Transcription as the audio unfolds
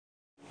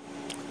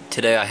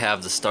Today I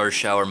have the Star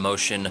Shower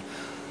Motion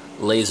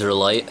laser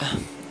light,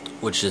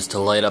 which is to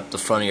light up the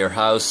front of your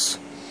house,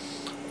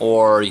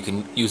 or you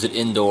can use it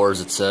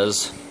indoors, it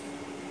says.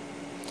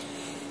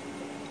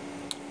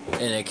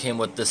 And it came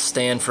with this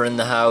stand for in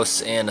the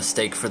house and a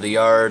stake for the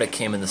yard. It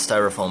came in the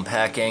styrofoam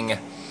packing.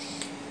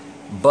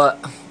 But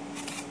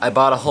I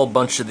bought a whole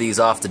bunch of these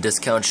off the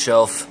discount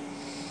shelf.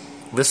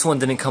 This one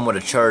didn't come with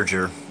a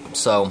charger,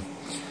 so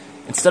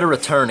instead of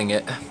returning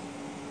it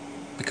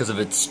because of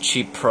its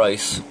cheap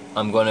price,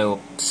 I'm going to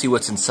see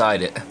what's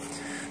inside it.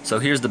 So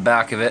here's the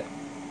back of it.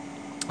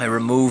 I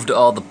removed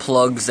all the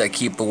plugs that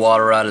keep the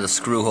water out of the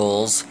screw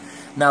holes.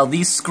 Now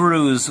these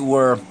screws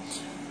were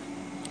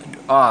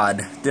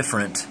odd,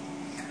 different.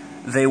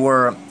 They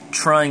were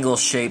triangle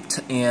shaped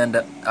and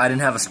I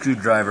didn't have a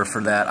screwdriver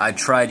for that. I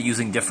tried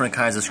using different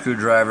kinds of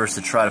screwdrivers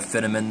to try to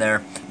fit them in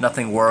there.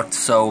 Nothing worked,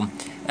 so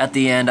at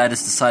the end I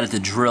just decided to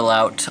drill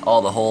out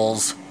all the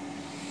holes.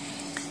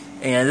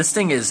 And this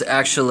thing is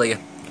actually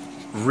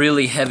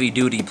really heavy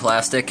duty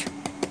plastic.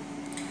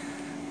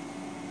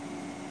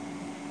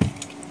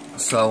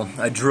 So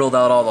I drilled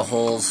out all the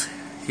holes.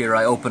 Here,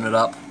 I open it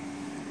up.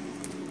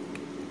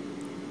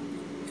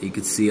 You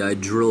can see I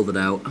drilled it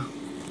out.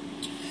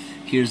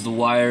 Here's the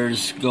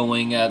wires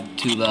going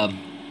to the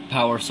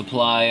power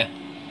supply.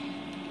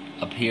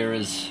 Up here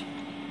is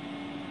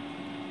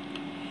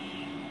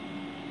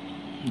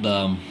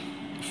the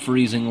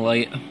freezing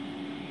light.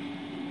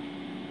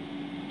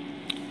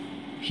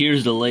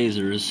 Here's the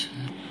lasers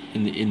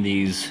in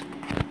these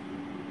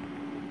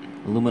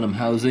aluminum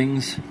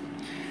housings.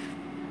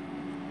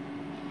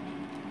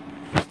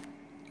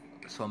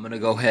 So I'm going to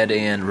go ahead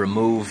and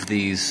remove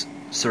these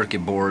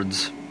circuit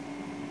boards.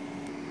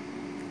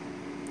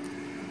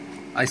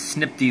 I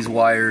snipped these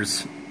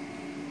wires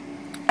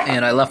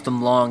and I left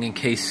them long in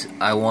case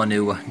I want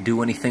to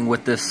do anything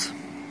with this.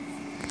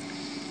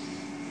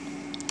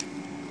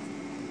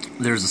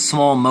 There's a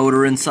small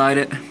motor inside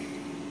it.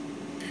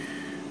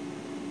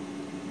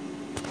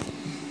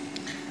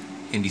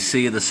 And you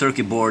see the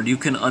circuit board, you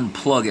can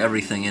unplug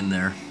everything in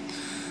there,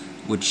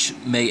 which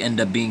may end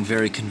up being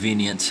very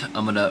convenient.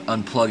 I'm going to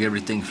unplug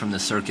everything from the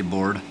circuit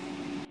board.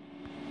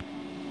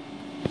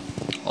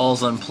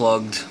 All's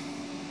unplugged.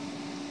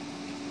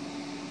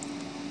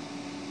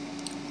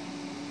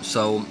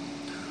 So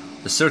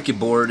the circuit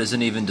board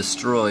isn't even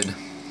destroyed.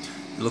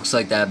 It looks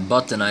like that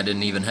button I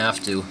didn't even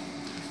have to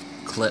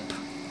clip.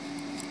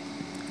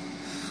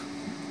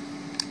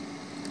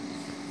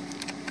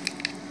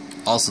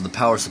 Also, the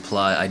power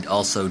supply I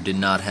also did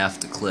not have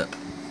to clip.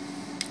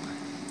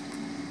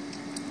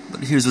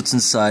 But here's what's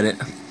inside it.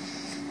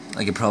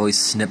 I could probably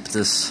snip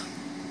this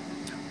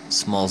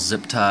small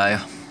zip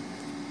tie.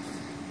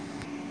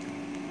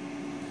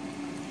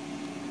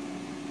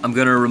 I'm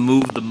gonna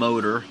remove the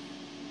motor.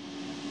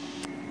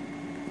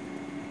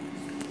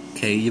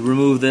 Okay, you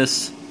remove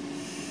this.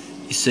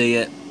 You see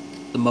it.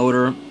 The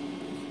motor,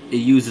 it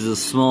uses a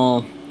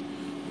small,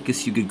 I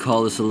guess you could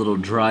call this a little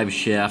drive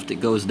shaft. It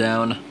goes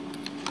down.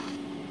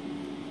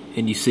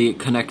 And you see it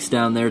connects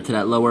down there to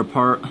that lower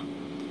part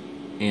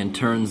and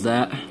turns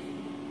that.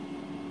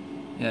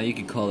 Yeah, you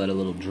could call that a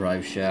little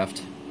drive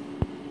shaft.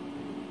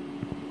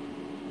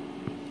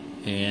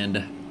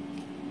 And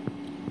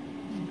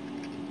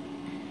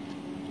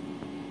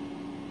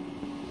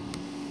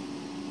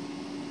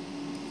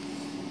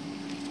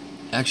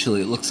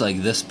actually, it looks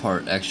like this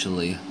part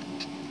actually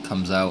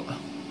comes out.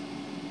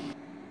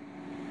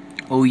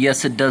 Oh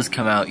yes, it does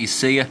come out. You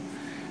see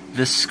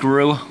this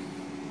screw?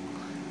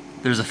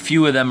 There's a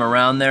few of them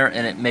around there,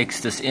 and it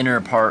makes this inner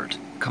part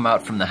come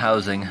out from the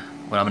housing.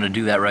 Well, I'm going to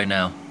do that right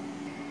now.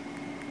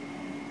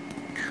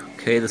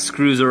 Okay, the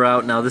screws are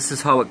out. Now this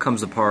is how it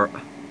comes apart.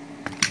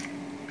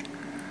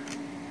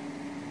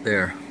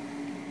 There.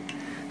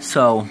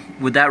 So,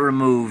 with that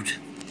removed,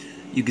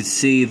 you can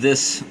see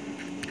this.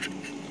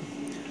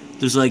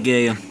 There's like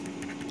a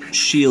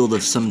shield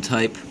of some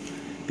type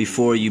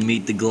before you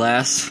meet the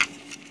glass.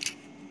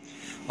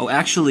 Oh,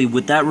 actually,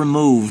 with that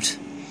removed,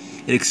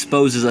 it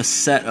exposes a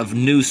set of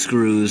new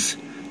screws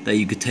that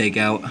you could take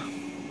out.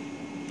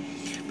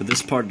 But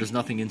this part, there's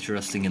nothing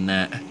interesting in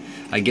that.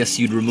 I guess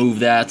you'd remove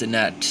that, and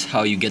that's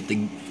how you get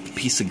the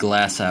piece of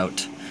glass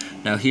out.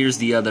 Now here's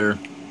the other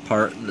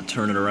part. I'm going to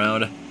turn it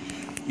around.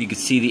 You can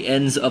see the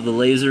ends of the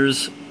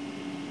lasers,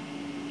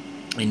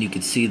 and you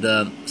can see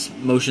the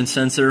motion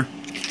sensor.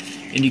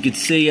 And you can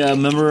see,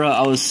 remember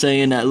I was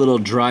saying that little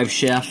drive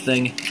shaft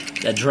thing?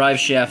 That drive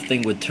shaft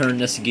thing would turn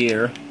this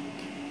gear.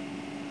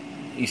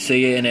 You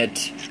see, and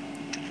it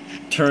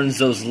turns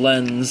those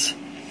lenses,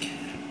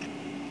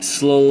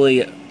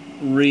 slowly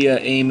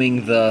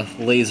re-aiming the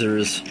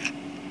lasers.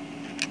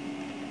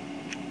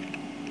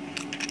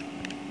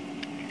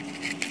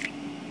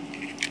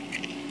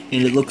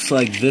 And it looks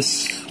like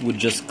this would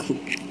just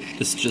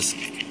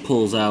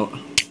pulls out.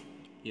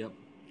 Yep.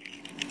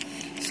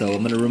 So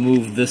I'm going to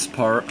remove this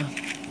part.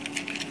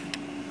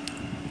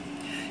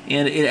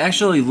 And it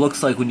actually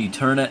looks like when you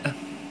turn it,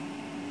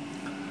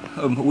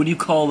 what do you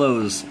call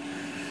those?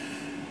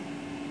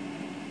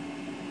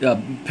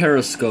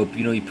 periscope,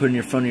 you know, you put it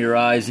in front of your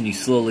eyes and you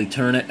slowly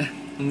turn it,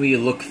 and you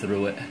look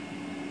through it.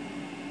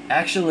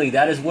 Actually,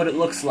 that is what it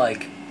looks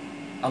like.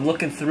 I'm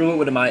looking through it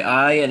with my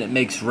eye, and it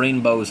makes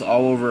rainbows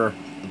all over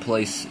the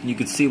place. And you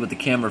can see it with the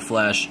camera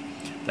flash.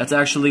 That's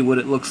actually what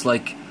it looks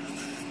like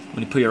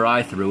when you put your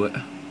eye through it.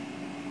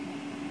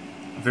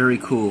 Very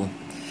cool.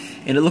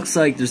 And it looks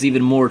like there's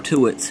even more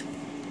to it,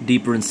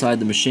 deeper inside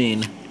the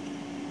machine.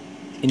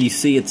 And you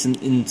see it's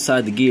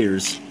inside the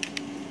gears.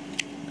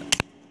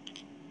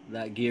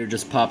 That gear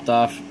just popped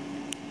off.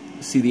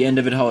 See the end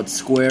of it, how it's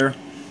square?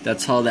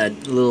 That's how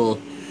that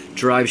little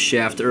drive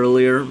shaft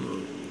earlier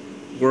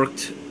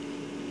worked.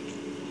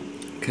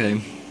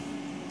 Okay.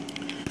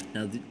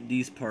 Now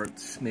these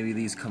parts, maybe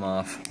these come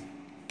off.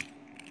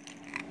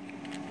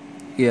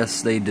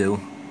 Yes, they do.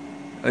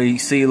 You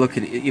see, look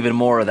at even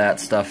more of that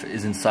stuff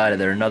is inside of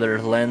there.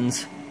 Another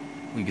lens.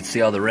 We can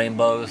see all the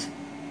rainbows.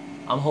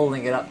 I'm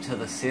holding it up to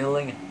the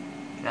ceiling.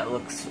 That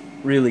looks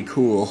really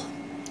cool.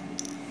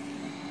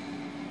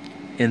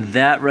 And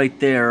that right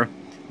there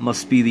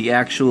must be the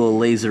actual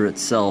laser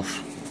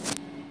itself.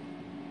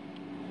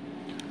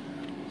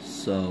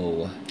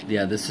 So,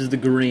 yeah, this is the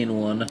green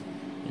one,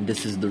 and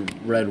this is the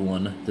red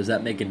one. Does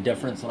that make a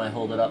difference when I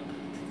hold it up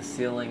to the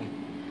ceiling?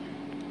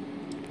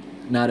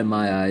 Not in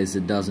my eyes,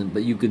 it doesn't,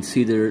 but you can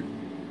see there,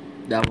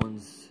 that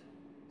one's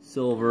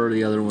silver,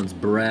 the other one's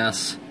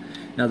brass.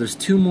 Now there's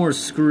two more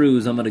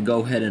screws I'm going to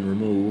go ahead and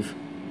remove.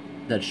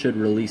 That should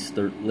release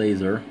the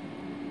laser.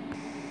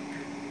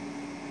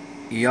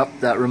 Yup,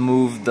 that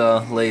removed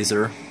the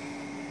laser.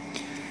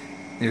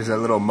 There's a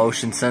little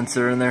motion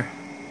sensor in there.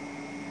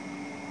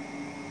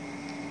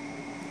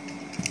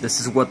 This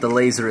is what the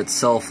laser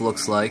itself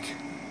looks like.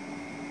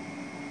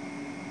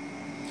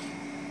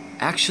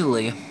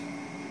 Actually,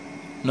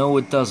 no,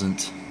 it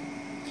doesn't.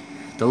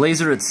 The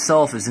laser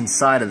itself is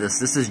inside of this.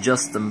 This is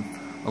just the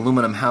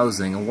aluminum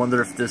housing. I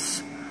wonder if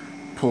this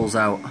pulls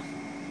out.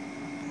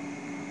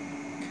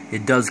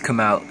 It does come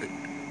out.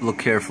 Look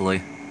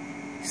carefully.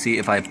 See,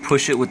 if I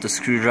push it with the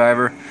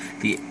screwdriver,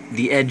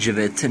 the edge of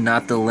it, and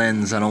not the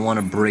lens, I don't want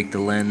to break the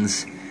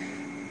lens,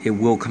 it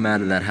will come out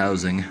of that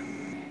housing.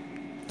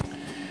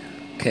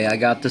 Okay, I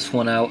got this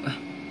one out.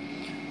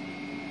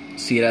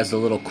 See, it has a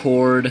little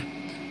cord,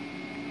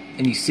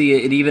 and you see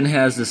it even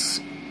has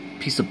this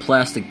piece of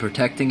plastic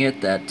protecting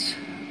it that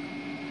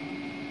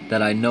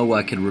I know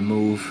I could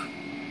remove.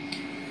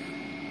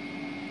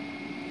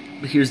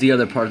 But here's the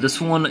other part. This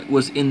one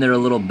was in there a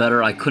little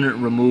better. I couldn't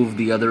remove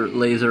the other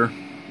laser.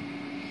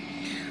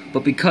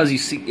 But because you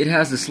see it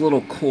has this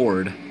little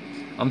cord,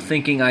 I'm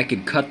thinking I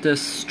could cut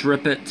this,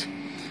 strip it,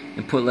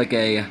 and put like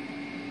a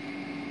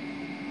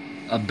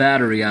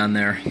battery on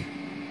there.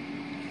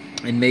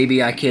 And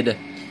maybe I could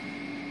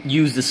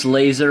use this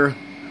laser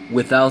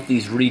without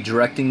these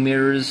redirecting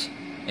mirrors,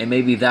 and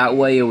maybe that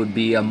way it would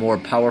be a more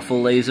powerful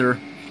laser.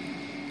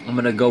 I'm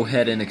going to go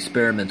ahead and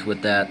experiment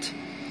with that.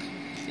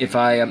 If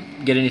I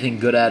get anything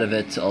good out of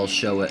it, I'll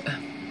show it.